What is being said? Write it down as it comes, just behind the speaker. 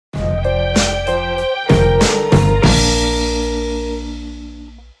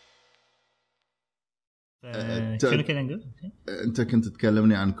شنو كنا نقول؟ انت كنت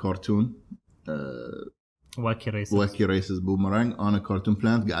تكلمني عن كرتون واكي ريسز بومرانج. انا كرتون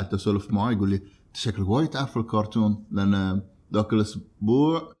بلانت قعدت اسولف معاه يقول لي انت شكلك وايد تعرف الكرتون، لان ذاك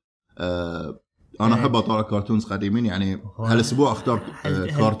الاسبوع انا احب اطالع كرتونز قديمين، يعني هالاسبوع اختار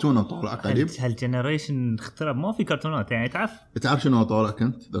كرتون اطالع قديم. هالجنريشن اخترب ما في كرتونات، يعني تعرف شنو اطالع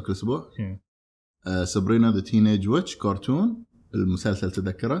كنت ذاك الاسبوع؟ سابرينا ذا تينيج ويتش كرتون، المسلسل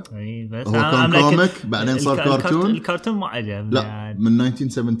تذكره؟ اي بس هو كان كوميك بعدين صار كرتون. الكرتون مو عجب لا يعني. من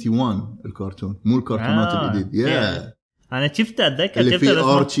 1971 الكرتون، مو الكرتونات الجديد. انا شفته اتذكر اللي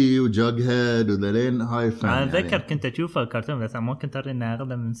فيه ارشي وجاج هيد وذلين هاي فان. انا اتذكر يعني. كنت اشوفه الكرتون بس ما كنت ارى انه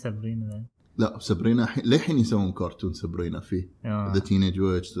اغلى من سابرينا. لا سابرينا للحين يسوون كرتون سابرينا فيه ذا تينيج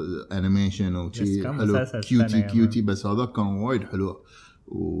ويتش انيميشن وشي حلو كيوتي بس هذا كان وايد حلو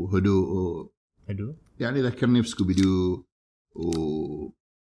وهدوء يعني ذكرني بسكوبي دو و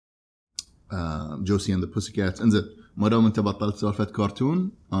جوسي اند ذا بوسيكاتس. انزين ما دام انت بطلت سالفه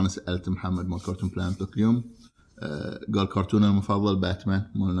كرتون، انا سالت محمد مال كرتون بلانت اليوم قال كرتون المفضل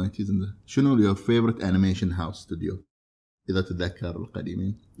باتمان مال 90s. شنو يور فيفورت انيميشن هاوس ستوديو اذا تتذكر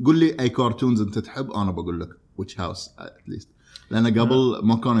القديمين؟ قول لي اي كرتونز انت تحب، انا بقول لك which house at least، لان قبل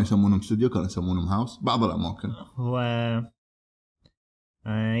ما كانوا يسمونهم استوديو كانوا يسمونهم هاوس بعض الاماكن. هو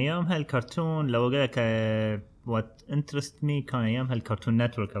ايام هالكرتون لو اقول لك what interest me كان ايام هالكرتون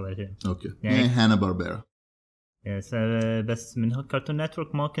نتورك اول شيء. اوكي يعني هانا باربيرا. يس بس من هالكرتون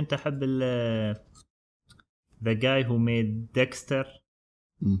نتورك ما كنت احب the guy who made Dexter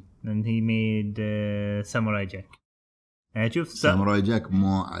and he made Samurai Jack. يعني شوف ساموراي جاك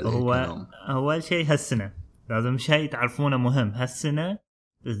مو عليه كلام. هو أول شيء هالسنة لازم شيء تعرفونه مهم هالسنة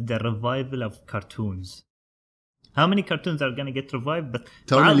is the revival of cartoons. How many cartoons are gonna get revived? But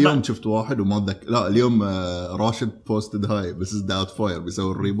توني اليوم شفت واحد وما أتذكر. لا اليوم راشد بوستد هاي بس is doubt fire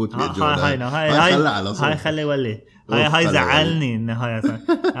بيسوي الريبوت هاي خلي يولي هاي زعلني إن هاي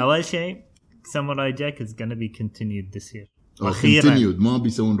أول شيء Samurai Jack is gonna be continued this year. continued ما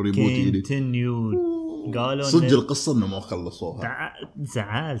بيسوون ريبوت جديد. continued قالوا صدق القصة إنه ما خلصوها.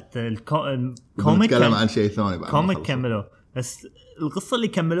 زعلت الكوميك نتكلم عن شيء ثاني بعد. كوميك كملوا بس القصة اللي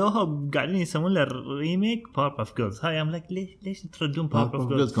كملوها قاعدين يسوون له ريميك Powerpuff Girls. هاي أملك ليش تردون Powerpuff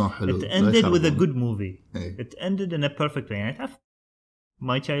Girls؟ كان حلو. It ended with a good movie. It ended in a perfect way. يعني تعرف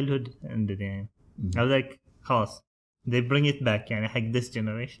my childhood ended يعني. I was like خلاص they bring it back يعني حق this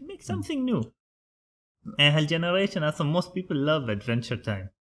generation make something new. يعني هالجنريشن أصلا most people love Adventure Time.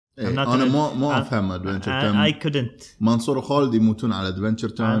 أنا ما أفهم Adventure Time. I couldn't. منصور وخالد يموتون على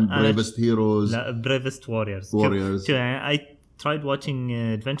Adventure Time. Bravest Heroes. لا Bravest Worriers. I tried watching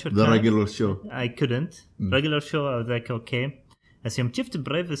Adventure Time. The regular show. I couldn't. Regular show I was like okay. As you شفت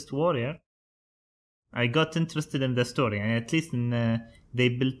Bravest Warrior I got interested in the story. يعني at least in, they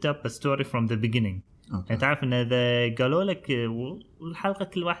built up a story from the beginning. يعني تعرف إن إذا قالوا لك الحلقة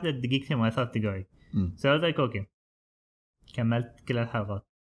كل واحدة دقيقتين ما 3 دقائق. So I was like okay. كملت كل الحلقات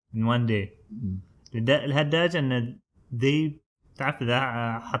in one day. لهالدرجة إن they تعرف إذا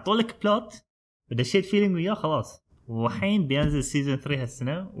حطوا لك plot ودشيت feeling وياه خلاص. وحين بينزل سيزون 3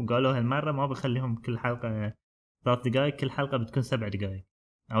 هالسنة وقالوا هالمرة ما بخليهم كل حلقة 3 دقائق، كل حلقة بتكون 7 دقائق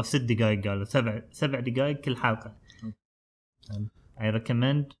أو 6 دقائق. قالوا 7 دقائق كل حلقة. I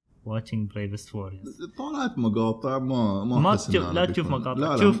recommend watching Bravest Worriers. طلعت مقاطع ما لا تشوف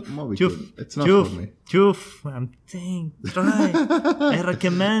مقاطع. شوف I'm saying try. I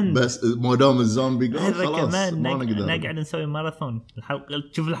recommend. بس ما دام الزومبي قال خلاص ما نقدر نقعد نسوي ماراثون الحلقة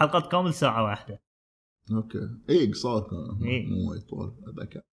تشوف الحلقات كامل ساعة واحدة. اوكي ايه قصار كان مو وايد طول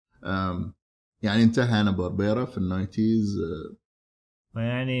اتذكر. يعني انتهى انا باربيرا في النايتيز.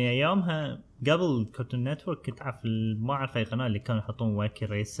 يعني ايامها قبل كرتون نتورك كنت اعرف ما اعرف اي قناه اللي كانوا يحطون واكي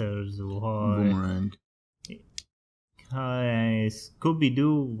ريسرز وهاي بومرانج. هاي سكوبي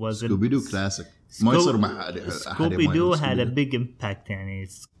دو كلاسيك ما يصير مع احد. سكوبي دو هذا بيج امباكت يعني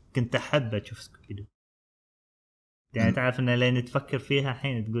كنت احب اشوف سكوبي دو. يعني تعرف ان لين تفكر فيها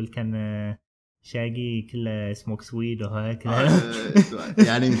الحين تقول كان شاقي كله سموك سويد وهيك.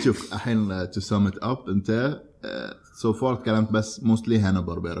 يعني شوف الحين تو سم ات اب انت سو فار تكلمت بس موستلي هانا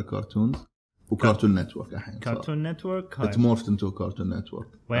باربيرا كارتونز وكارتون نتورك. الحين كارتون نتورك it morphed into a cartoon network.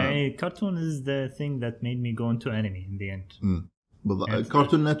 cartoon is the thing that made me go into anime in the end. بالضبط.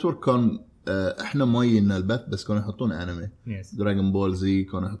 كارتون نتورك كان احنا ما يينا البث بس كانوا يحطون انمي. دراغون بول زي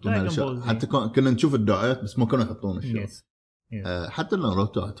كانوا يحطون هالاشياء. حتى كنا نشوف الدعايات بس ما كانوا يحطون الشيء. حتى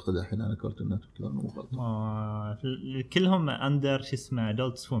ناروتو اعتقد الحين على كارتون نتورك كانوا مو غلط. كلهم اندر شو اسمه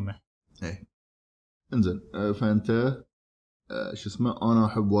ادلت سويم. ايه انزين. فانت شو اسمه انا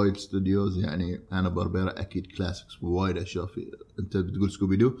احب وايد ستوديوز. يعني انا باربيرا اكيد كلاسيكس وايد اشياء في. انت بتقول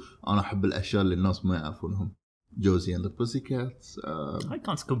سكوبي دو انا احب الاشياء اللي الناس ما يعرفونهم. جوزي اند ذا بوسيكاتس. هاي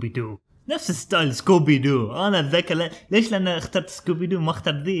كان سكوبي دو نفس ستايل سكوبي دو. انا اتذكر ليش لان اخترت سكوبي دو ما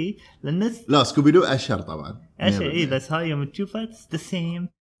اخترت ذي لان لا سكوبي دو اشهر طبعا اشهر اي بس هاي يوم تشوفها ذا سيم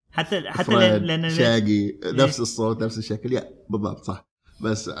حتى لان شاقي نفس الصوت نفس الشكل بالضبط صح.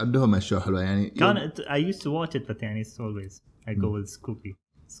 بس عندهم اشياء حلوه يعني كان I used to watch it but يعني always I go with Scooby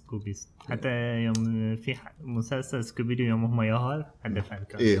حتى يوم في مسلسل سكوبي دو يوم هم ياهل حدا فان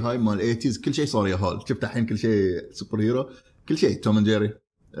كان هاي مال 80s كل شيء صار ياهل. شفت الحين كل شيء سوبر هيرو كل شيء. توم اند جيري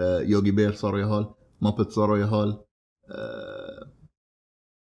يوغي بير صاروا ياهل مابت صاروا ياهل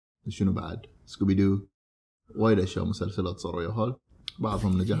شنو بعد سكوبي دو وايد اشياء مسلسلات صاروا ياهل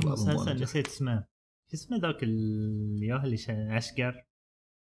بعضهم نجح بعضهم ما مسلسل نجح. نسيت اسمه ذاك الياهل اللي أشقر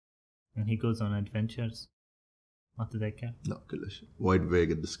and he goes on adventures ما تذكر. لا كلش وايد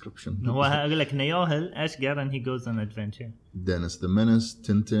vague الديسكريبشن. هو اقول لك انه ياهل اشقر and he goes on adventure. دينيس ذا مينيس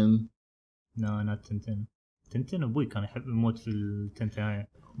تنتن. no not تنتن ابوي كان يحب يموت في التنتن هاي.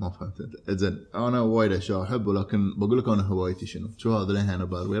 ما فهمت انت. زين انا وايد اشياء احب ولكن بقول لك انا هوايتي شنو شو هذا ليه انا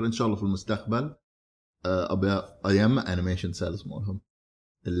بروير ان شاء الله في المستقبل ابي ايام انيميشن سيلز مالهم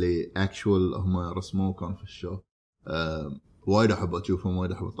اللي اكشوال هم رسموه كان في الشو. وايد احب اشوفهم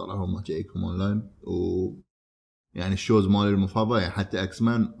وايد احب اطلعهم اشيكهم اونلاين. و يعني الشوز مالي المفضل يعني حتى اكس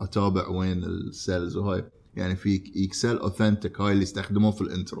مان اتابع وين السيلز وهاي يعني في اكسل اوثنتيك هاي اللي استخدموه في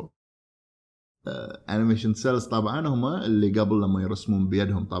الانترو. انيميشن سيلز طبعا هم اللي قبل لما يرسمون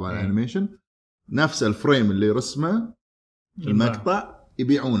بيدهم طبعا الانيميشن نفس الفريم اللي رسمه المقطع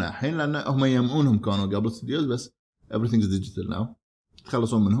يبيعونه الحين لان هم يجمعونهم كانوا قبل استوديوز بس everything's digital now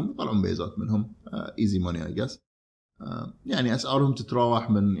تخلصون منهم وطلعون بيزات منهم easy money I guess. يعني اسعارهم تتراوح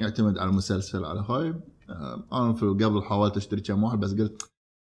من يعتمد على المسلسل على هاي. انا في قبل حاولت اشتري كم واحد بس قلت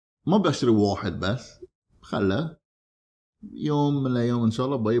ما بشتري واحد بس خله يوم من الايام ان شاء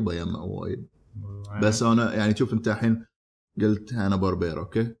الله بيجمع وايد. بس انا يعني شوف انت الحين قلت انا باربير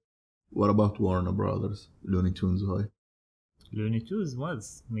اوكي what about Warner Brothers لوني تونز هاي لوني تونز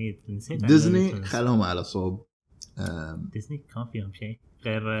was made نسيت ديزني خلهم على صوب. ديزني كان فيهم شيء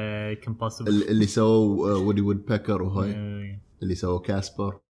غير كمبوسيبل اللي سووا وودي وود بيكر وهاي اللي سووا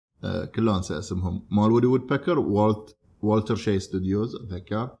كاسبر كلهم انسى اسمهم مال وودي وود بيكر والتر شي ستوديوز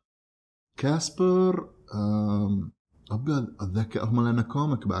اتذكر. كاسبر ابي اتذكر هم لنا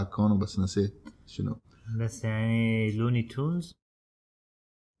كوميك بعد كانوا بس نسيت شنو. بس يعني لوني تونز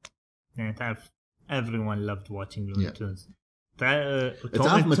يعني تعرف everyone loved watching Looney Tunes.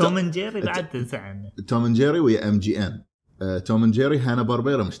 توم اند جيري بعد تنسى عنه. توم اند جيري ويا ام جي ان. توم اند جيري هانا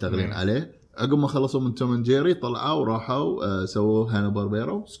باربيرا مشتغلين عليه. عقب ما خلصوا من توم اند جيري طلعوا وراحوا سووا هانا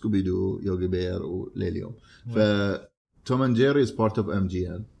باربيرا وسكوبي دو يوغي بير وليليوم. فتوم اند جيري is part of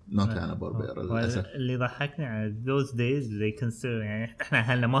MGN not هانا باربيرا للاسف. اللي ضحكني على those days they consider يعني احنا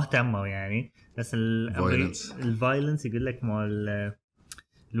هلا ما اهتموا يعني بس الفايلنس يقول لك مال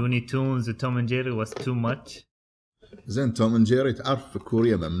لوني تونز وتوم اند جيري was too much. زين توم اند جيري تعرف في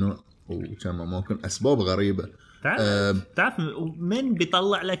كوريا ممنوع وكان ممكن اسباب غريبه. تعرف من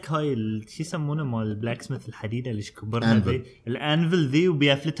بيطلع لك هاي شو يسمونه مال البلاك سميث الحديده اللي كبرها ذي الانفل ذي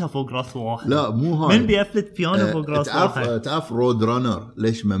وبيفلتها فوق راس واحد. لا مو هاي من بيفلت بيانو فوق راس واحد. تعرف رود رانر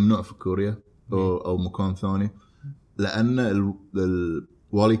ليش ممنوع في كوريا او مكان ثاني؟ لان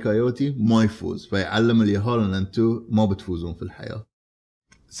الوالي كايوتي ما يفوز فيعلم اليهال ان انتم ما بتفوزون في الحياه.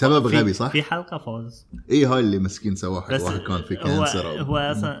 سبب غبي صح؟ في حلقة فوز. هاي اللي مسكين سوى واحد كان في كانسر. هو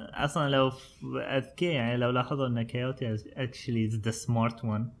اصلا لو اذكي يعني لو لاحظوا ان كايوتي actually is the smart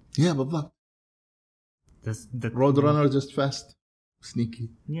one. بالضبط. Road runner just fast, sneaky.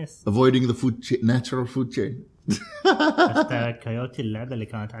 Yes. Avoiding the natural food chain. كايوتي اللعبة اللي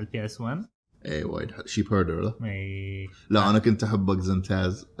كانت على PS1. اي وايد sheep herder لا انا كنت احب bugs and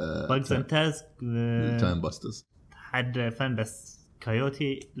taz. bugs and taz time busters. حد فن بس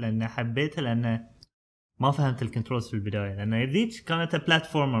كايوتي لأن حبيتها لأن ما فهمت الكنترولز في البداية لأن ذيك كانت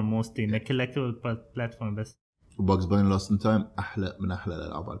بلاتفورمر موستي إنك كولكتبل بلاتفورم بس. وباكس باين لاست ان تايم أحلى من أحلى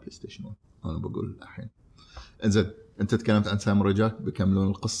الألعاب على البلاي ستيشن 1 أنا بقول الحين. إنزين أنت تكلمت عن ساموراي جاك بكملون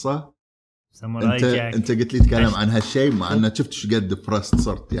القصة. ساموراي جاك أنت قلت لي تكلم عن هالشيء مع أنه شفت شو قد فرست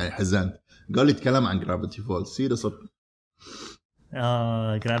صرت يعني حزنت. قال لي تكلم عن جرافيتي فولز سيدا صرت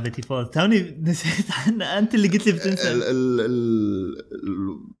جرافيتي فولز توني نسيت عنه. انت اللي قلت لي بتنسى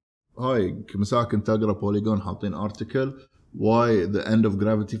هاي مساكن تقرا بوليجون حاطين ارتكل why the end of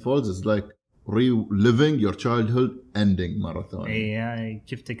gravity falls is like reliving your childhood ending مرة ثانية. اي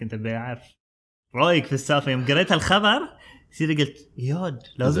شفتك انت بعرف رايك في السالفة يوم قريت الخبر سيدي قلت ياد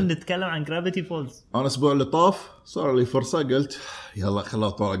لازم نتكلم عن جرافيتي فولز. انا الاسبوع اللي طاف صار لي فرصة قلت يلا خلاه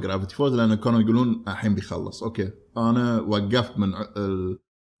طالع جرافيتي فولز لأن كانوا يقولون الحين بيخلص. اوكي انا وقفت من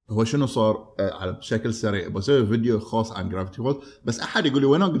هو شنو صار على بشكل سريع بسوي فيديو خاص عن جرافيتي فولز. بس احد يقول لي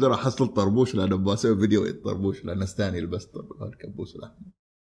وين اقدر احصل طربوش لان بسوي فيديو الطربوش لان استاني يلبس الكبوس الاحمر.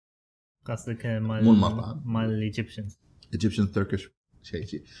 قصدك مال مو المطعم مال الايجيبشنز تركيش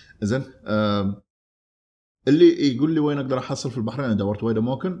شيء. زين اللي يقول لي وين اقدر احصل في البحرين انا دورت وايد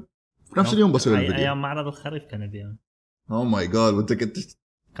اماكن في نفس اليوم بسوي الفيديو. ايام معرض الخريف كان بيان. او ماي جاد وانت كنت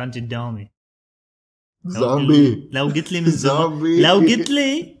كان قدامي زومبي. لو قلت لي من زمان لو قلت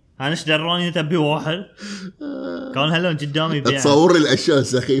لي انا ايش دراني تبي واحد كان هلون قدامي بيان. تصور الاشياء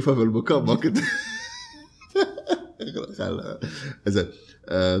السخيفه في المكان ما كنت زين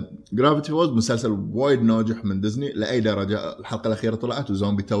جرافيتي فولز مسلسل وايد ناجح من ديزني لاي درجه. الحلقه الاخيره طلعت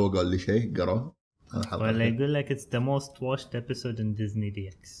وزومبي تو قال لي شيء قراه ولا يقول لك it's the most watched episode in Disney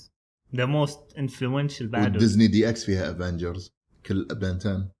DX the most influential بعده. ديزني دي اكس فيها افنجرز كل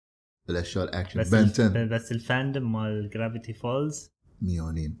بنتان الاشياء الاكشن بس الفاندم مال جرافيتي فولز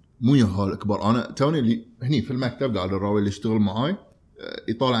مليونين مو يهال كبار. انا توني اللي هني في المكتب قاعد الراوي اللي يشتغل معاي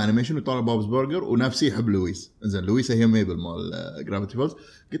يطالع انيميشن ويطالع بابز برجر ونفسي يحب لويس. زين لويس هي ميبل مال جرافيتي فولز.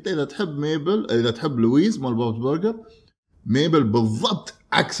 قلت اذا تحب ميبل اذا تحب لويس مال بابز برجر ميبل بالضبط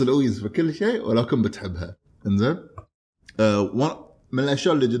عكس لويس في كل شيء ولكن بتحبها. انزين من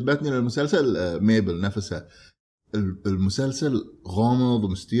الاشياء اللي جذبتني للمسلسل ميبل نفسها. المسلسل غامض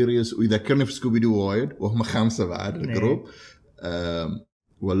ومستيريوس ويذكرني في سكوبي دو وايد وهم 5 بعد الجروب.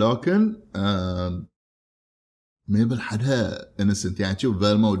 ولكن ميبل حدها innocent. يعني تشوف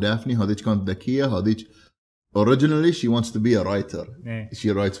فيلما ودافني هذيك كانت ذكية. هذيك originally she wants to be a writer. she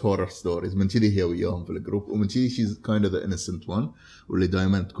writes horror stories. من كذي هي وياهم في الجروب ومن كذي she's kind of the innocent one واللي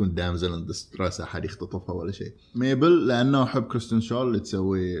دائما تكون damsel in distress أحد يختطفها ولا شيء. ميبل لأنه أحب كريستين شول اللي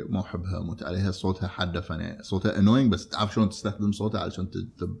تسوي ما أحبها موت عليها صوتها حادة فني صوتها annoying بس تعرف شلون تستخدم صوتها علشان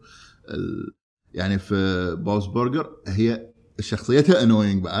تكتب يعني في باوز برجر هي شخصيتها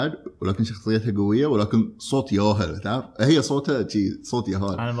annoying بعد ولكن شخصيتها قوية ولكن صوت ياهل تعرف هي صوتها شيء صوت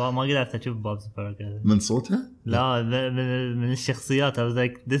ياهل. أنا ما قدرت أشوف بابز برجر من صوتها لا من الشخصيات. I was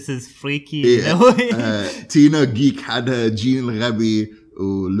like this is freaky. تينا جيك حدها جين غبي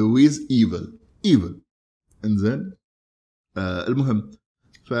ولويز evil. انزين المهم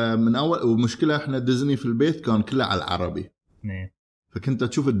فمن أول ومشكلة إحنا ديزني في البيت كان كله على العربي. فكنت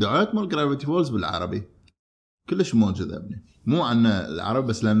تشوف الدعايات مال جرافيتي فولز بالعربي كلش ما جذبني. مو عن العرب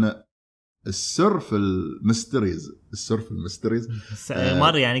بس لأن السر في الميستريز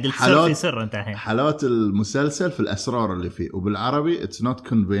مرة يعني قلت سر في سر أنت الحين. حالات المسلسل في الأسرار اللي فيه وبالعربي it's not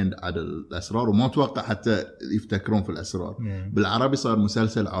conveyed على الأسرار وما أتوقع حتى يفتكرون في الأسرار. بالعربي صار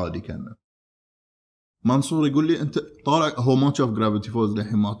مسلسل عادي. كان منصور يقول لي أنت طالع هو ما تشوف جرافيتي فولز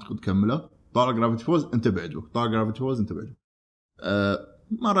الحين ما أعتقد كمله طالع جرافيتي فولز أنت بعجبك طالع جرافيتي فولز أنت بعجبك.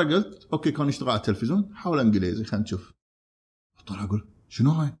 مرة قلت أوكي كان يشتغل على التلفزيون حاول إنجليزي خلينا نشوف. طلع أقول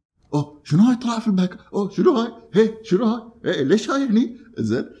شنو هاي شنو هاي طلع في الباك شنو هاي هي شنو هاي ليش هاي هني.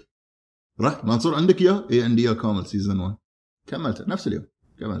 زين رحت منصور عندك إياه عندي إياه كامل سيزن 1 كملته نفس اليوم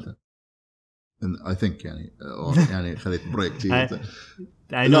كملته. I think يعني خذيت بريك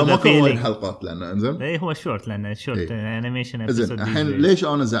لا ما كان وايد حلقات لأنه انزين اي هو شورت لأنه شورت انيميشن ابيسود. الحين ليش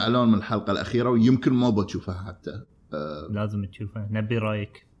أنا زعلان من الحلقة الأخيرة ويمكن ما بتشوفها حتى لازم تشوفها نبي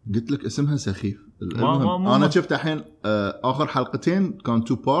رايك. قلت لك اسمها سخيف. انا شفت الحين اخر حلقتين كان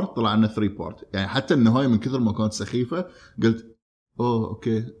 2 بارت طلع لنا 3 بارت يعني حتى النهايه من كثر ما كانت سخيفه قلت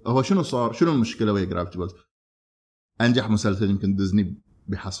اوكي هو شنو صار شنو المشكله ويا جرافيتي فولز. انجح مسلسل يمكن ديزني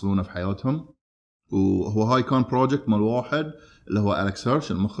بيحصلونه في حياتهم وهو هاي كان بروجكت مال واحد اللي هو أليكس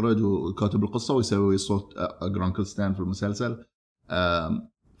هيرش المخرج وكاتب القصه ويسوي صوت جرانكل ستان في المسلسل.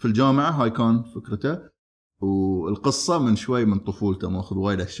 في الجامعه هاي كان فكرته والقصة من شوي من طفولته ماخذ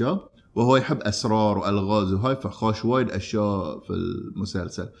وايد أشياء وهو يحب أسرار وألغاز وهاي فخاش وايد أشياء في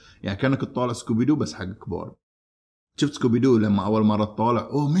المسلسل. يعني كأنك تطالع سكوبيدو بس حق كبار. شفت سكوبيدو لما أول مرة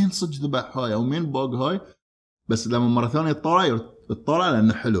تطالع مين صج ذبح هاي أو مين باق هاي بس لما مرة ثانية تطالع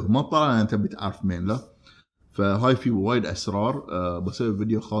لأنه حلو ما تطالع لأن أنت بتعرف مين لا. فهاي في وايد أسرار بسوي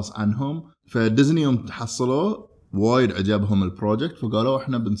فيديو خاص عنهم. فديزني يوم تحصلوا وايد عجبهم البروجكت فقالوا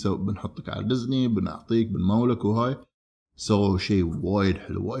احنا بنحطك على ديزني بنعطيك بنمولك وهاي سووا شيء وايد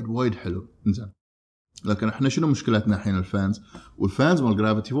حلو وايد حلو. انزين لكن احنا شنو مشكلتنا الحين الفانز والفانز مال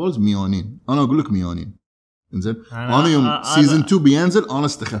جرافيتي فولز ميونين. انا اقول لك ميونين. انزين انا يوم سيزن 2 بينزل انا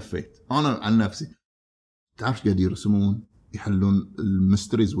استخفيت انا عن نفسي. تعرف قاعد يرسمون يحلون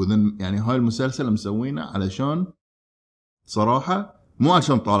الميستريز وذن يعني هاي المسلسل مسوينه علشان صراحه مو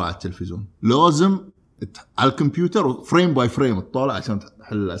عشان طالع على التلفزيون لازم على الكمبيوتر فريم باي فريم تطالع عشان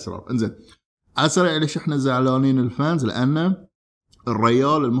تحل الأسرار. انزين على سريع ليش احنا زعلانين الفانز لأن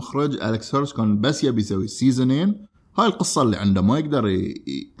الريال المخرج أليكس هيرش كان بس يبي يسوي سيزنين هاي القصة اللي عنده ما يقدر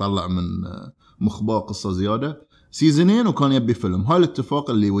يطلع من مخباه قصة زيادة. سيزنين وكان يبي فيلم. هاي الاتفاق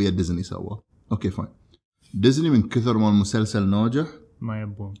اللي ويا ديزني سواه. اوكي فاين. ديزني من كثر ما المسلسل ناجح ما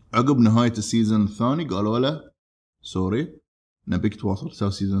يبون عقب نهاية السيزن الثاني قالوا له سوري نبيك تواصل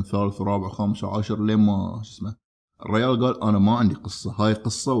تسوي سيزن ثالث ورابع وخامس وعاشر لين ما شو اسمه. الرجال قال انا ما عندي قصة، هاي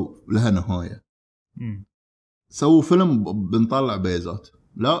قصة ولها نهاية. سووا فيلم بنطلع بيزات.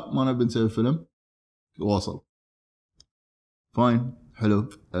 لا ما نبي نسوي فيلم. واصل فاين حلو.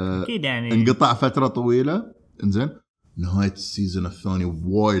 اكيد يعني انقطع فترة طويلة. انزين نهاية السيزن الثاني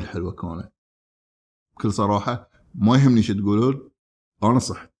وايد حلوة كانت. بكل صراحة ما يهمني شو تقولون انا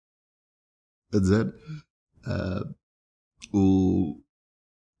صح. انزين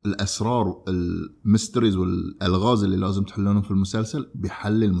والاسرار الميستريز والالغاز اللي لازم تحلونهم في المسلسل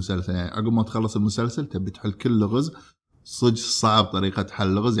بيحل المسلسل. يعني عقب ما تخلص المسلسل تبي تحل كل لغز. صدق صعب طريقة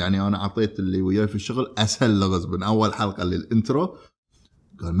حل لغز. يعني انا اعطيت اللي وياي في الشغل اسهل لغز من اول حلقة للانترو.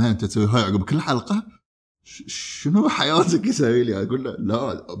 قال ما انت تسوي هاي عقب كل حلقة؟ شنو حياتك يسوي لي؟ اقول له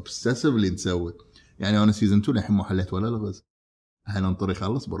لا obsessively نسوي. يعني انا سيزن 2 الحين ما حليت ولا لغز. الحين انطر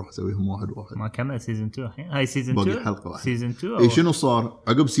يخلص بروح اسويهم واحد واحد. ما كمل سيزن 2 الحين. هاي سيزن 2 باقي حلقة واحدة. سيزن 2 اي شنو صار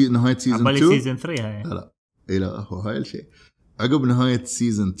عقب نهاية سيزن 2؟ سيزن 3 هاي. لا اي لا هو هاي الشيء. عقب نهاية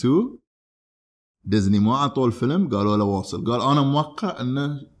سيزن 2 ديزني ما عطوا الفيلم. قالوا له واصل. قال انا موقع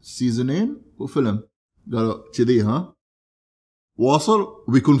انه سيزنين وفيلم. قالوا كذي ها واصل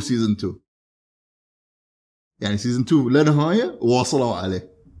وبيكون في سيزن 2. يعني سيزن 2 لنهاية واصلوا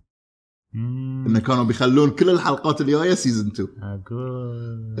عليه. إنه كانوا بيخلون كل الحلقات الجاية سيزن 2.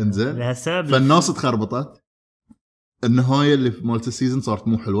 أقول إنزين فالناس تخربطت. النهاية اللي في مالت السيزن صارت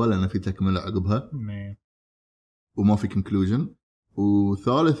مو حلوة لأن في تكملة عقبها وما في كونكلوجن.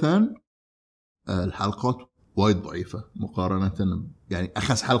 وثالثا الحلقات وايد ضعيفة مقارنة يعني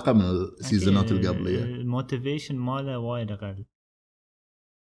أخس حلقة من السيزونات القبلية. الموتيفيشن ماله وايد أقل.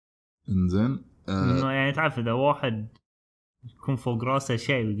 إنزين يعني تعرف إذا واحد يكون فوق راسه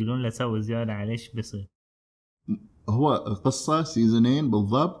شيء ويقولون له سوي زيادة عليه ايش بيصير؟ هو قصة سيزونين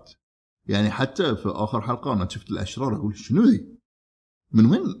بالضبط. يعني حتى في آخر حلقة أنا شفت الأشرار أقول شنو ذي؟ من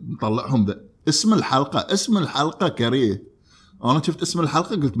وين نطلعهم ذا؟ اسم الحلقة كريه. أنا شفت اسم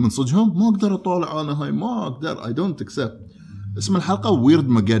الحلقة قلت من صجهم ما أقدر أطالع أنا هاي ما أقدر I don't accept. اسم الحلقة ويرد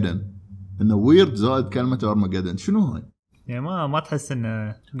ماجدن. إنه ويرد زائد كلمة أرماجدن. شنو هاي؟ يعني ما تحس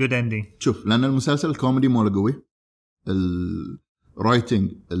إنه good ending. شوف لأن المسلسل الكوميدي ماله قوي.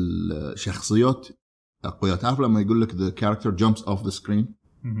 الرايتنج الشخصيات أقوياء. تعرف لما يقول لك the character jumps off the screen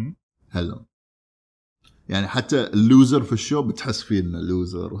هلون. يعني حتى اللوزر في الشو بتحس فيه إنه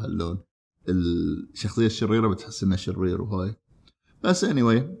لوزر وهاللون. الشخصية الشريرة بتحس إنه شرير وهاي. بس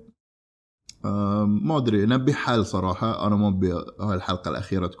anyway ما أدري نبي حل صراحة. أنا ما أبي هاي الحلقة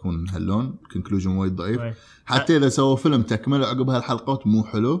الأخيرة تكون هاللون conclusion وايد ضعيف. حتى إذا سووا فيلم تكمل عقب هالحلقات مو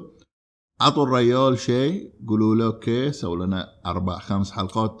حلو. عطوا الرجال شيء قولوا له اوكي سووا لنا 4-5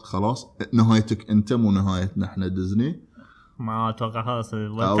 حلقات خلاص نهايتك انت مو نهايتنا احنا ديزني. ما اتوقع خلاص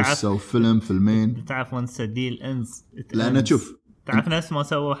او سووا فيلمين. تعرف وانس ديل انز. لأن شوف تعرف ناس ما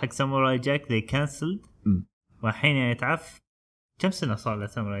سووا حق ساموراي جاك they cancelled. والحين يعني تعرف كم سنة صار له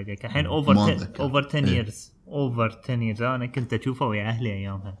ساموراي جاك الحين over 10 years. انا كنت اشوفه ويا اهلي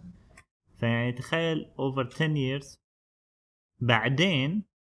ايامها. فيعني تخيل over 10 years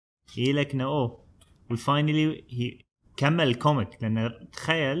بعدين يلك نو وفاينلي هي كمل الكوميك. لأن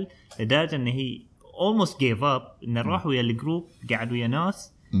تخيل لدرجة إن هي almost gave up إن راح ويا الجروب قاعد ويا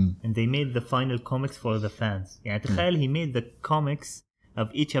ناس and they made the final comics for the fans. يعني تخيل he made the comics of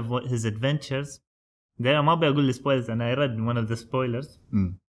each of his adventures. ده ما بقول السبويلرز. أنا read one of the spoilers.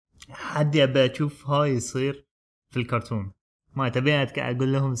 حد يبى أشوف هاي يصير في الكرتون. ما تبين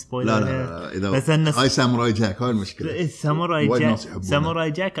أقول لهم سبويلر؟ لا إذا هاي ساموراي جاك هاي المشكلة.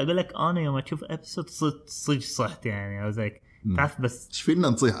 ساموراي جاك أقول لك أنا يوم أشوف إبسود صحت يعني أو زيك. تعرف بس إيش فينا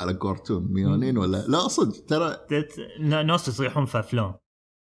نصيح على كرتون ميونين ولا لا صدق ترى ناس يصيحون في أفلام.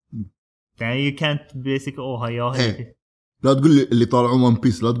 يعني you can't basically هاي لا تقول لي اللي طالعوا ون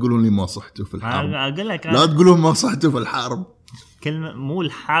بيس لا تقولون لي ما صحتوا في الحرب. أقول لك لا تقولون ما صحتوا في الحرب. كلمة مو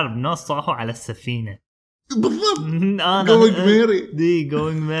الحرب ناس صاحوا على السفينة بالضبط. going Mary دي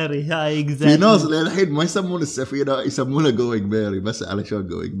going Mary هاي exactly. في ناس للحين ما يسمون السفينة يسمونها going Mary بس علشان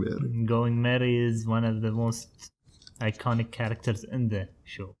going Mary. going Mary is one of the most iconic characters in the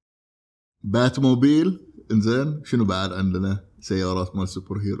show. باتموبيل. انزين شنو بعد عندنا سيارات مال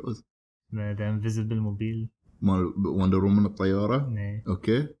سوبر هيروز. the invisible موبيل مال وندر وومن الطيارة. نه.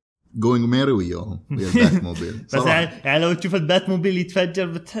 اوكي جوينج ميري وياهم ويا البات موبيل. بس يعني لو تشوف البات موبيل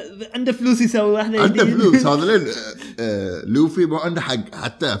يتفجر عنده فلوس يسوي واحدة عنده فلوس هذا لين لوفي ما عنده حق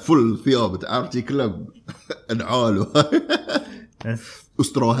حتى فل ثياب تعرف كله انعاله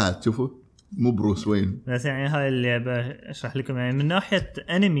استروهات شوفوا مو بروس وين. بس يعني هاي اللعبة اشرح لكم يعني من ناحية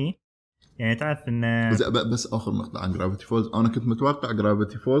انمي يعني تعرف ان بس اخر نقطة عن جرافيتي فولز. انا كنت متوقع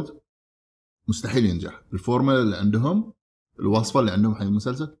جرافيتي فولز مستحيل ينجح. الفورمولا اللي عندهم الوصفة اللي عندهم حق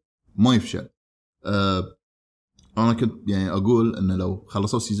المسلسل ما يفشل. انا كنت يعني اقول انه لو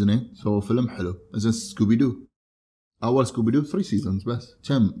خلصوا سيزونين سووا فيلم حلو زي سكوبي دو. اول سكوبي دو 3 سيزونز بس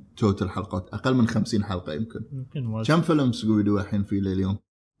كم توتال حلقات اقل من 50 حلقة يمكن كم فيلم سكوبي دو الحين فيه لليوم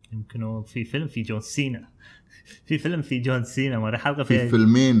يمكن في فيلم في جون سينا في فيلم في جون سينا مرة حلقة في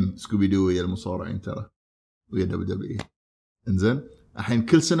فيلمين سكوبي دو ويا المصارعين ترى ويا دبليو. انزين الحين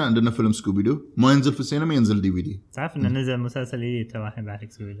كل سنة عندنا فيلم سكوبي دو ما ينزل في السينما ينزل دي في دي. تعرف انه نزل مسلسل ترى الحين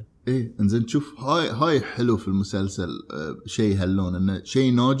بعد سكوبي دو. ايه انزين شوف هاي حلو في المسلسل شيء هاللون انه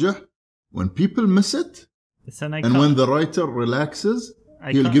شيء ناجح when people miss it and when the writer relaxes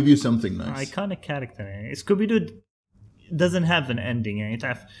he'll give you something nice. Iconic character يعني سكوبي دو doesn't have an ending يعني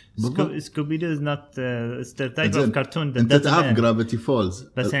تعرف سكوبي دو is not a type of cartoon that انت تعرف Gravity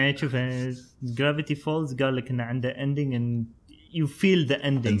Falls بس يعني تشوف Gravity Falls قال لك انه عنده ending and you feel the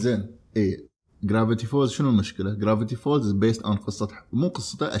ending. زين ايه Gravity Falls شنو المشكلة؟ Gravity Falls is based on قصة مو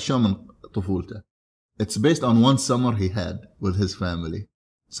قصته أشياء من طفولته. It's based on one summer he had with his family.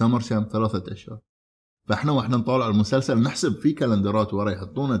 summer كان 3 أشهر. فإحنا وإحنا نطالع المسلسل نحسب في كالندرات ورا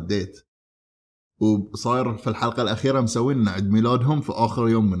يحطون الديت. وصاير في الحلقة الأخيرة مسوين عيد ميلادهم في آخر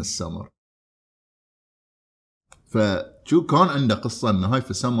يوم من السمر. فشو كان عنده قصة إنه هاي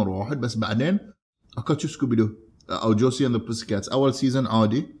في سمر واحد بس بعدين أكاد شو سكوبي دو أو جوسي and the Pussycats أول سيزن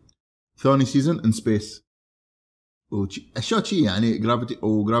عادي ثاني سيزن in space وأشياء شيء يعني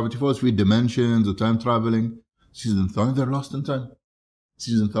Gravity Falls في dimensions و time traveling. سيزن ثاني they're lost in time.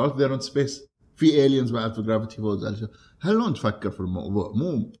 سيزن ثالث they're in space في aliens بعد في Gravity Falls. هل لو نتفكر في الموضوع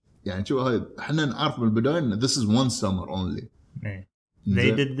مو يعني شو هاي احنا نعرف من البداية ان this is one summer only.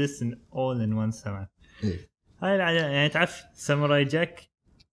 They did this all in one summer. هاي يعني تعرف ساموراي جاك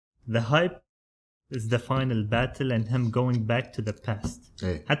the hype is the final battle and him going back to the past.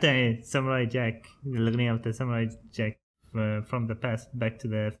 حتى يعني ساموراي جاك الأغنية بتاع ساموراي جاك from the past back to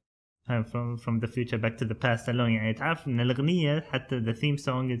the from the future back to the past alone يعني تعرف ان الأغنية حتى the theme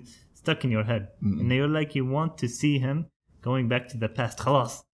song is stuck in your head and you're like you want to see him going back to the past.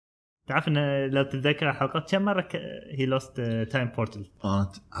 خلاص تعرف ان لو تتذكر الحلقات كم مرة he lost time portal.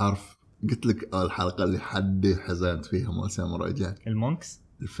 عارف قلت لك الحلقة اللي حد حزنت فيها مال ساموراي جاك المونكس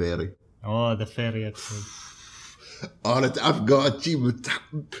الفيري. the fairy episode. انا تعرف قاعد شي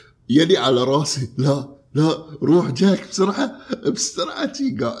يدي على راسي لا روح جاك بسرعة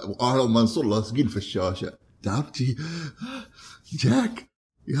شي قاعد منصور لاصقين في الشاشة تعرف شي جاك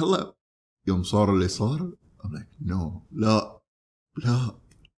يلا يوم صار اللي صار I'm like no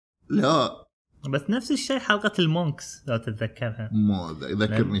لا بس نفس الشيء حلقة المونكس لو تتذكرها. ما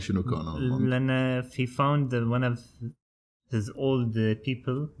ذكرني شنو كان لأن في found one of his old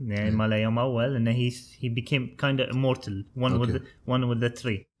people يعني مال يوم أول إنه he became kind of immortal one with the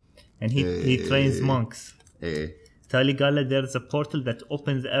tree and he trains monks. تالي قال له there's a portal that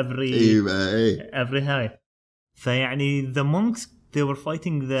opens every high. فيعني the monks they were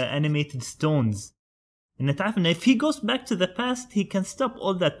fighting the animated stones. إنه تعرف إنه if he goes back to the past he can stop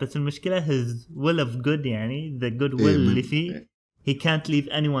all that بس المشكلة his will of good يعني the good will اللي فيه he can't leave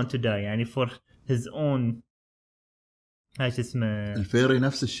anyone to die يعني for his own. هاي اسمه الفيري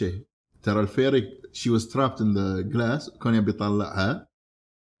نفس الشيء ترى الفيري she was trapped in the glass كان يبي يطلعها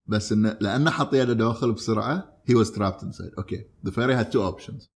بس إنه لأنه حط يده داخل بسرعة he was trapped inside. okay the fairy had 2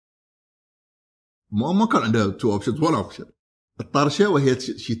 options ما كان عنده 2 options one option الطرشة وهي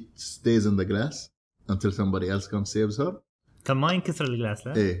she stays in the glass until somebody else comes saves her. كان ما ينكسر الجلاس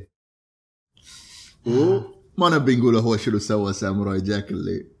لا ايه وما نبي نقوله هو شنو سوى ساموراي جاك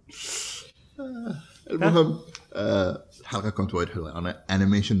اللي المهم الحلقة كانت وايد حلوة. أنا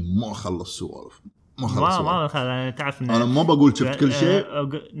أنيميشن ما خلص سوالف ما تعرف أنا ما بقول شفت كل شيء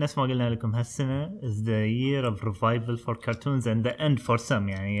نفس ما قلنا لكم هالسنة is the year of revival for cartoons and the end for some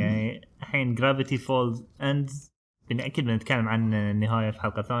يعني الحين Gravity Falls ends أكيد بنتكلم عن النهاية في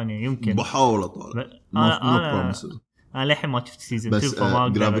حلقة ثانية يمكن بحاول أطالع أنا لحين ما شفت سيزن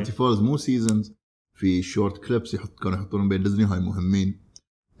 2 بس Gravity Falls مو سيزنز في شورت كليبس كانوا يحطون بين ديزني هاي مهمين.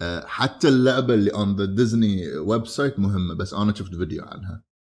 حتى اللعبة اللي on the Disney ويب سايت مهمة بس أنا شفت فيديو عنها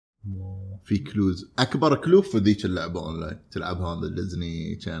في كلوز. اكبر كلو في ذيك اللعبه اونلاين تلعبها على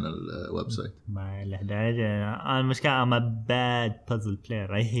ديزني شانل ويب سايت. ما له داعي. انا المشكله I'm a bad puzzle player.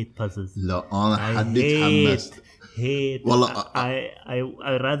 I hate puzzles. لا انا حدي تحمست والله.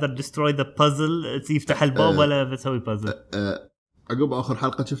 I rather destroy the puzzle يفتح الباب ولا بسوي puzzle. عقب اخر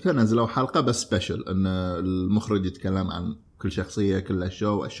حلقه شفتها نزلوا حلقه بس سبيشل ان المخرج يتكلم عن كل شخصيه كل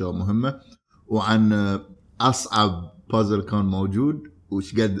اشياء واشياء مهمه وعن اصعب بازل كان موجود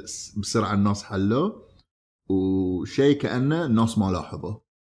وش قد بسرعه الناس حلوه وشيء كانه الناس ما لاحظوه.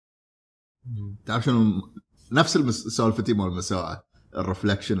 تعرف شنو نفس سالفتي مال المساعه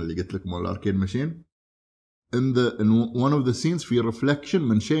الرفلكشن اللي قلت لك مال الاركيد ماشين in one of the scenes في رفلكشن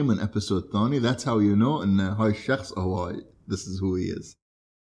من شيء من ابيسود ثاني. that's how you know ان هاي الشخص هو this is who he is.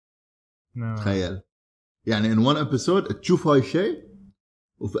 تخيل يعني in one episode تشوف هاي الشيء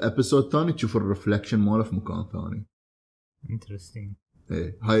وفي ابيسود ثاني تشوف الرفلكشن ماله في مكان ثاني. interesting.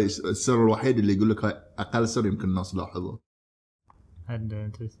 ايه هاي السر الوحيد اللي يقول لك هاي اقل سر يمكن الناس لاحظوه.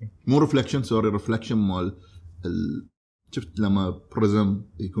 هذا interesting. مو رفلكشن سوري رفلكشن مال شفت لما بريزم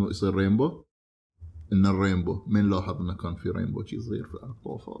يكون يصير رينبو ان الرينبو من لاحظ انه كان في رينبو شيء صغير في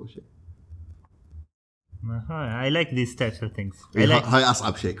الطوفه او شيء. I like these types of things. هاي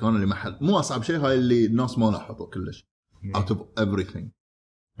أصعب شيء كان اللي محل مو أصعب شيء هاي اللي الناس ما لاحظوا كلش. out of everything.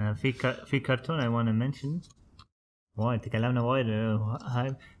 في كرتون I want to mention. وايد تكلمنا وايد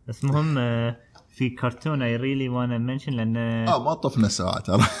هاي بس مهم في كرتون I really want to mention لأن ما طفنا ساعة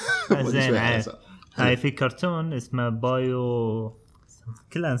ترى. زين هاي في كرتون اسمه بايو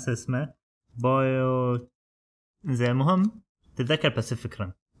كله أنسى اسمه بايو زين مهم تتذكر باسيفيك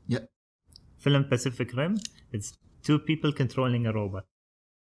ريم. فيلم Pacific Rim it's two people controlling a robot.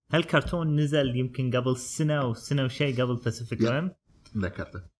 هالكرتون نزل يمكن قبل سنة أو سنة وشيء قبل Pacific Rim.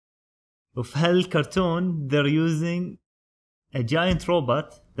 ذكرته. وفي هالكرتون they're using a giant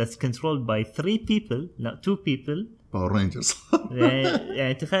robot that's controlled by 3 people not 2 people. Power Rangers.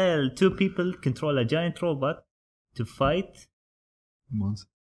 يعني تخيل 2 people control a giant robot to fight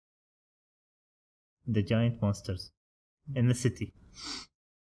the giant monsters in the city.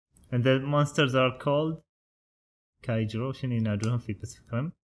 And the monsters are called كايجرو شنو ينادونهم في Pacific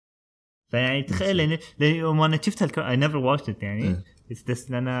Rim. فيعني تخيل لأن أنا شفت I never watched it يعني it's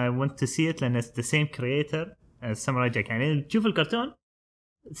this لأن I want to see it لأن it's the same creator as Samurai Jack. يعني تشوف الكرتون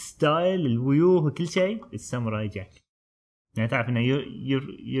ستايل الويوه وكل شيء it's Samurai Jack. يعني تعرف إنه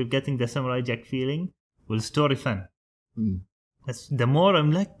you're getting the Samurai Jack feeling والstory fun. The more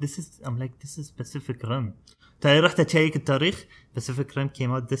I'm like this is Pacific Rim. تاني رحت أشيك التاريخ Pacific Rim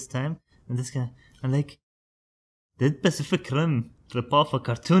came out this time and this guy I'm like did Pacific Rim rip off a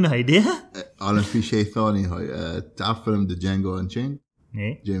cartoon idea. أنا في شيء ثاني هاي تعرف فيلم The Django Unchained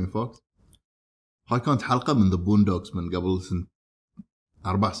جيمي فوكس هاي كانت حلقة من The Boondocks من قبل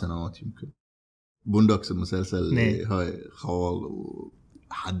 4 سنوات يمكن. Boondocks المسلسل اللي هاي خوال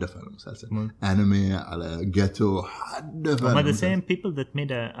حدث على المسلسل انمي على جاتو حدث. هم the same people that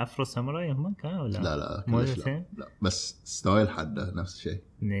made Afro Samurai هم كانوا ولا لا لا بس ستايل حده نفس الشيء.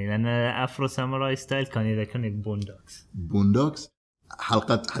 لأن Afro Samurai ستايل كان يذكرني Boondocks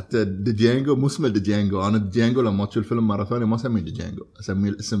حلقة حتى ديجانجو مو اسمه ديجانجو. أنا ديجانجو لما أشوف الفيلم مرة ثانية ما أسميه ديجانجو أسميه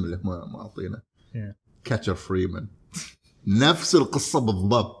الاسم اللي ما أعطينا كاتشر فريمان. نفس القصة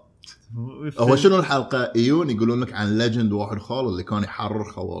بالضبط. هو شنو الحلقة ايون يقولون لك عن ليجند واحد خال اللي كان يحرر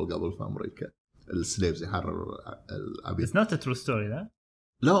خوال قبل في امريكا السليفز يحرر العبيد. It's not a true story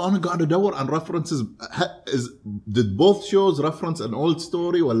لا انا قاعد ادور عن references did both shows reference an old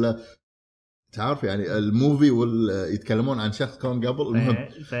story ولا تعرف يعني الموفي يتكلمون عن شخص كان قبل. المهم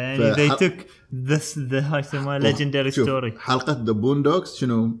they took this the high legendary story. حلقة The Boondocks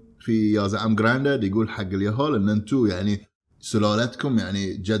شنو في يا زعم جرانداد يقول حق اليهال ان انتو يعني سلالتكم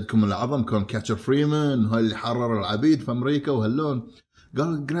يعني جدكم العظم كان كاتشر فريمان هاي اللي حرر العبيد في أمريكا وهاللون.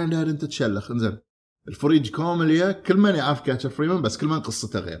 قال جرانداد أنت تشلخ انزين الفريج كامل يا كل من يعرف كاتشر فريمان بس كل من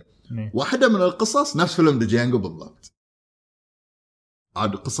قصته غير. واحدة من القصص نفس فيلم ديجانجو بالضبط.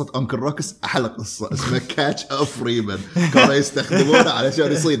 عاد قصة أنكل روكس أحلى قصة اسمها كاتش فريمان كانوا يستخدمونه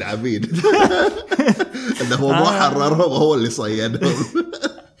علشان يصيد عبيد. إنه هو ما حررهم هو اللي صيدهم.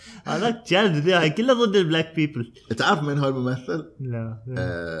 هذاك جلد ذي كله ضد البلاك بيبل. تعرف من هاي الممثل؟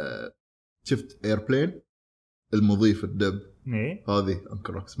 لا. شفت ايربلين المضيف الدب هذه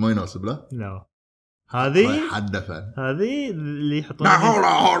أنكل روكس ما يناسب له. لا هذه حدفا هذه اللي يحطون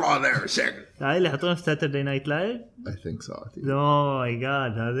هاي اللي يحطون في ساتردي نايت لايف I think so. oh my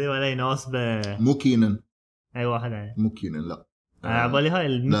god هذه ولا يناسبه. مو كينن أي واحد يعني مو كينن لا عبالي هاي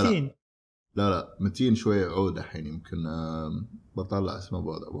المتين لا متين شوية عود الحين يمكن بطلع اسمه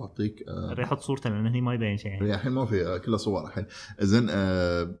بعطيك يحط صورته لأنه هي ما يبين شيء الحين ما في كله صور الحين. إذن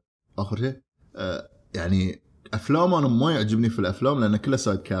اخر شيء يعني افلام انا ما يعجبني في الافلام لان كلها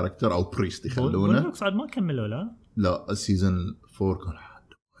سايد كاركتر او بريست يخلونه. بوندوكس عاد ما كملوا لا السيزون 4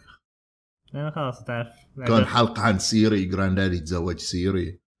 كان انا خلاص تعرف كان حلقه عن سيري جراند دادي تزوج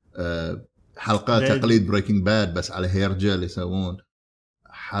سيري، حلقه تقليد بريكنج باد بس على هير جل يسوون،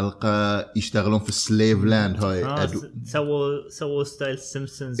 حلقه يشتغلون في السليف لاند هاي سووا ستايل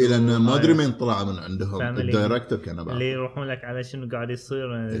سيمبسونز الى انه ما ادري مين طلع من عندهم الدايركتور كان بعد اللي يروحون لك على شنو قاعد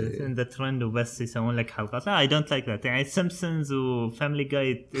يصير ان ذا ترند وبس يسوون لك حلقات. لا اي دونت لايك ذات يعني سيمبسونز وفاميلي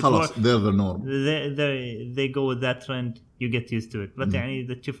جاي خلاص they're the norm they go with that trend you get used to it. بس يعني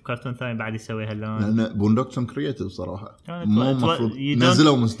اذا تشوف كرتون ثاني بعد يسوي هاللون لان بوندوكس كرييتيف صراحه مو مفروض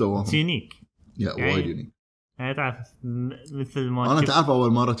نزلوا مستواهم يونيك يا وايد يونيك. يعني تعرف مثل ما انا تعرف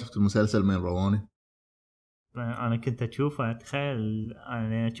اول مره شفت المسلسل من رواني انا كنت اشوفه تخيل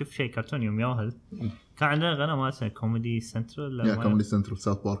انا اشوف شيء كرتون يوم ياهل كان عندنا قناه اسمها كوميدي سنترال لا كوميدي سنترال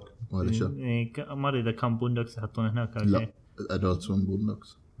ساوث بارك ولا شيء ما ادري اذا كان بوندوكس يحطون هناك لا ادلت سوين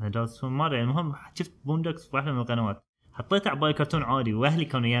بوندوكس ما ادري. المهم شفت بوندوكس في واحده من القنوات حطيت على بالي كرتون عادي واهلي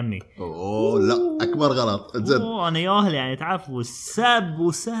كانوا يمي لا اكبر غلط زين انا ياهل يعني تعرف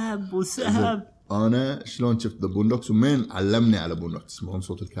وسب انا شلون شفت ذا بوندوكس ومين علمني على بوندوكس اسمهم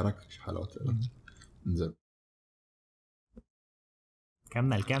صوت الكرك حلاوته زين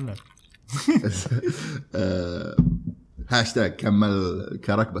كمل هاشتاج كمل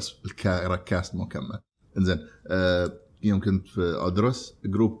كرك بس الكارك كاست مو كمل. زين يوم كنت في ادرس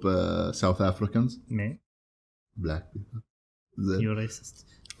جروب ساوث افريكانز بلاك بيبل زين يو ريسست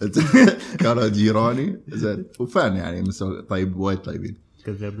كانوا جيراني زين وفان يعني طيب وايد طيبين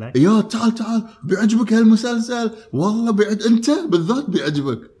يا تعال بيعجبك هالمسلسل والله انت بالذات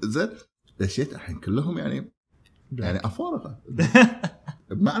بيعجبك زين دشيت الحين كلهم يعني افارقه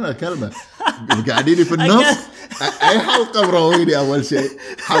بمعنى الكلمه قاعدين في النص. اي حلقه مراويني اول شيء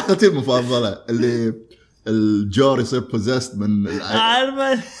حلقتي المفضله اللي الجار يصير بوزست من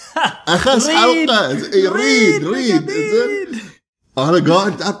اخس حلقه ريد زين انا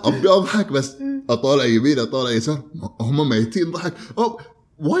قاعد تعرف ابي اضحك بس اطالع يمين اطالع يسار هم ميتين ضحك.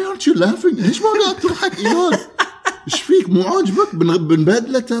 واي ارنت يو لافينج ليش ما قاعد تضحك اياد ايش فيك مو عاجبك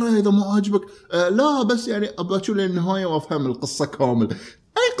بنبدله ترى اذا مو عاجبك لا بس يعني ابغى اشوف النهايه وافهم القصه كامل.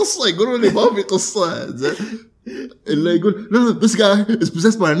 اي قصه يقولوا لي ما في قصه زين اللي يقول no this guy is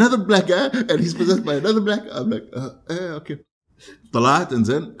possessed by another black guy and he's possessed by another black I'm like اوكي. طلعت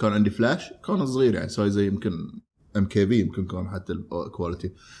انزين كان عندي فلاش كان صغير يعني سايز زي يمكن MKV يمكن كان حتى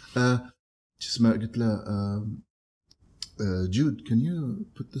الكواليتي اسمه قلت له Jude, can you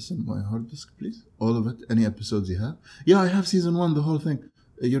put this in my hard disk, please? All of it, any episodes you have? Yeah, I have season 1, the whole thing.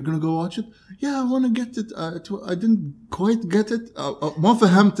 You're gonna go watch it? Yeah, I wanna get it. I didn't quite get it. ما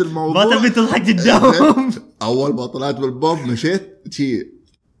فهمت الموضوع. ما تبي تضحك قدام. أول ما طلعت بالباب مشيت شي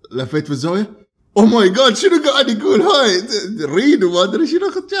لفيت في الزاوية. Oh my God, شنو قاعد يقول هاي؟ ريد وما أدري شنو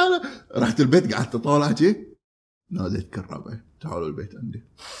أخذت على. رحت البيت قعدت أطالع شي. ناديت كرابة. تعالوا البيت عندي.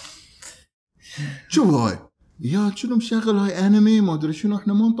 شو هاي؟ يا شنو مشغل هاي انمي ما ادري شنو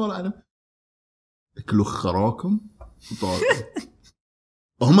احنا ما نطالع انمي اكلوا خراكم طالع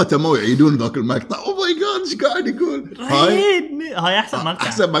هم تموا يعيدون ذاك المقطع. او ماي جاد ايش قاعد يقول هاي احسن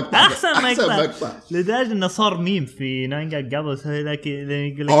مقطع احسن مقطع لدرجه انه صار ميم في ناينجا قبل هذاك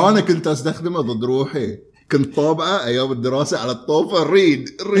يقول لك انا كنت استخدمه ضد روحي كنت طابعه ايام الدراسه على الطوفه ريد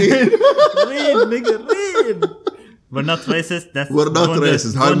We're not racist. We're not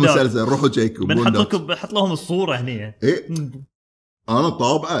racist. هاي المسلسل روحوا تشيكوا. بحط لهم الصورة هني. إيه. أنا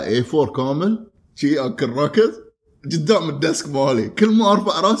طابعة A4 كامل. شيء أكل ركز قدام الديسك مالي. كل ما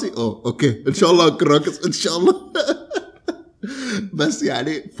أرفع راسي أوكي إن شاء الله أكل ركز إن شاء الله. بس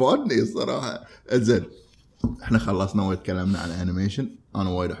يعني فادني الصراحة. زين. إحنا خلصنا وتكلمنا عن أنيميشن. أنا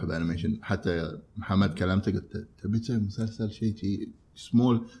وايد أحب أنيميشن حتى محمد كلمته قلت تبي تسوي مسلسل شيء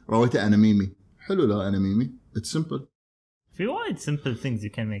سمول رويته أنميمي. حلو لا أنميمي. It's simple. في وايد simple things you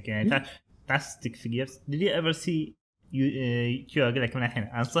can make يعني تعرف stick figures. Did you ever see شو أقول لك من الحين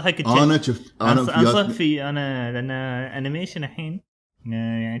أنصحك أنا شفت أنصح في أنا لأن أنيميشن الحين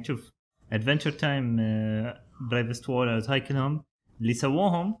يعني شوف Adventure Time Bravest Worriers هاي كلهم اللي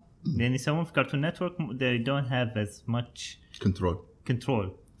سووهم لأن يسوون في كارتون نتورك they don't have as much control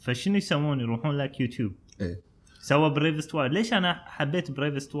فشنو يسوون يروحون لك يوتيوب سووا Bravest Warrior. ليش أنا حبيت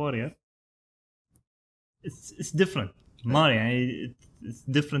Bravest Warrior it's different ما يعني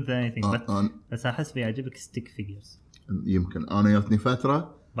it's different than anything بس أحس بيعجبك stick figures. يمكن أنا ياتني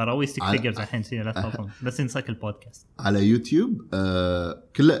فترة براوي stick figures الحين سير لا تخافون بس نساك البودكاست على يوتيوب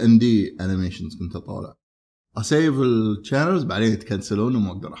كله اندي انيميشنز كنت أطالع أسيف الشانلز بعدين يتكنسلون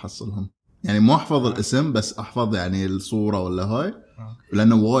وما أقدر أحصلهم يعني ما أحفظ الاسم بس أحفظ يعني الصورة ولا هاي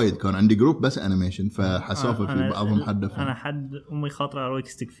لانه وايد كان عندي جروب بس انيميشن فحسوف في بعضهم حد انا حد امي خاطره ارويك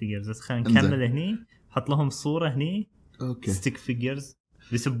ستيك فيجرز بس خلينا نكمل هني حط لهم صوره هني اوكي ستيك فيجرز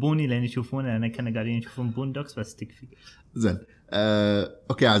بيسبوني لان يشوفون انا كنا قاعدين يشوفون بوندوكس بس ستيك فيجرز زين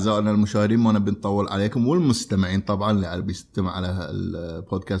اوكي اعزائنا المشاهدين ما نبي نطول عليكم والمستمعين طبعا اللي بيستمع على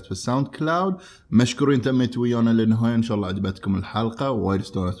البودكاست في الساوند كلاود مشكورين تميتوا ويانا للنهايه ان شاء الله عجبتكم الحلقه وايد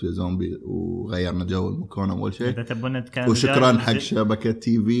استانست في زومبي وغيرنا جو المكان اول شيء وشكرا حق شبكه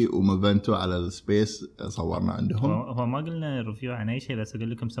تي في وموفنتو على السبيس صورنا عندهم هو ما قلنا ريفيو عن اي شيء بس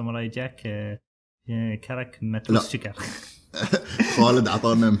اقول لكم ساموراي جاك كرك متروس شكر خالد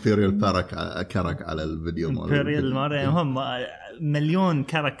عطانا امبيريال كرك على الفيديو مال امبيريال مره هم مليون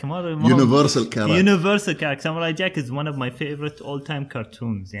كرك مره يونيفرسال كرك ساموراي جاك is one of my favorite all time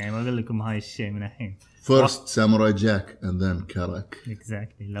cartoons يعني ما اقول لكم هاي الشيء من الحين first ساموراي جاك and then كرك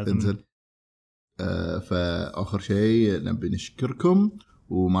exactly لازم فاخر شيء نبي نشكركم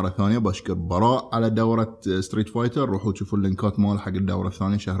ومره ثانيه بشكر براء على دوره ستريت فايتر روحوا تشوفوا اللينكات مال حق الدوره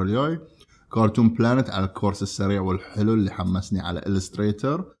الثانيه الشهر الجاي كارتون بلانت على الكورس السريع والحلو اللي حمسني على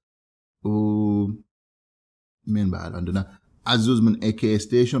إلستريتر مين بعد عندنا عزوز من AKA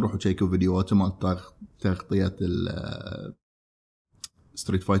ستيشن روحوا تشيكوا فيديوهاته مال تغطية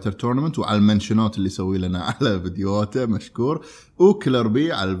ستريت فايتر تورنمنت وعلى المنشنات اللي يسوي لنا على فيديوهاته مشكور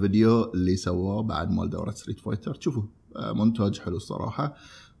وكلربي على الفيديو اللي سواه بعد مال دورة ستريت فايتر شوفوا مونتاج حلو الصراحة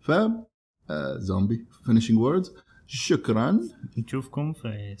زومبي فينيشينج ووردز شكرا نشوفكم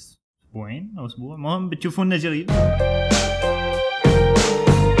في اسبوعين او اسبوع المهم بتشوفونا قريب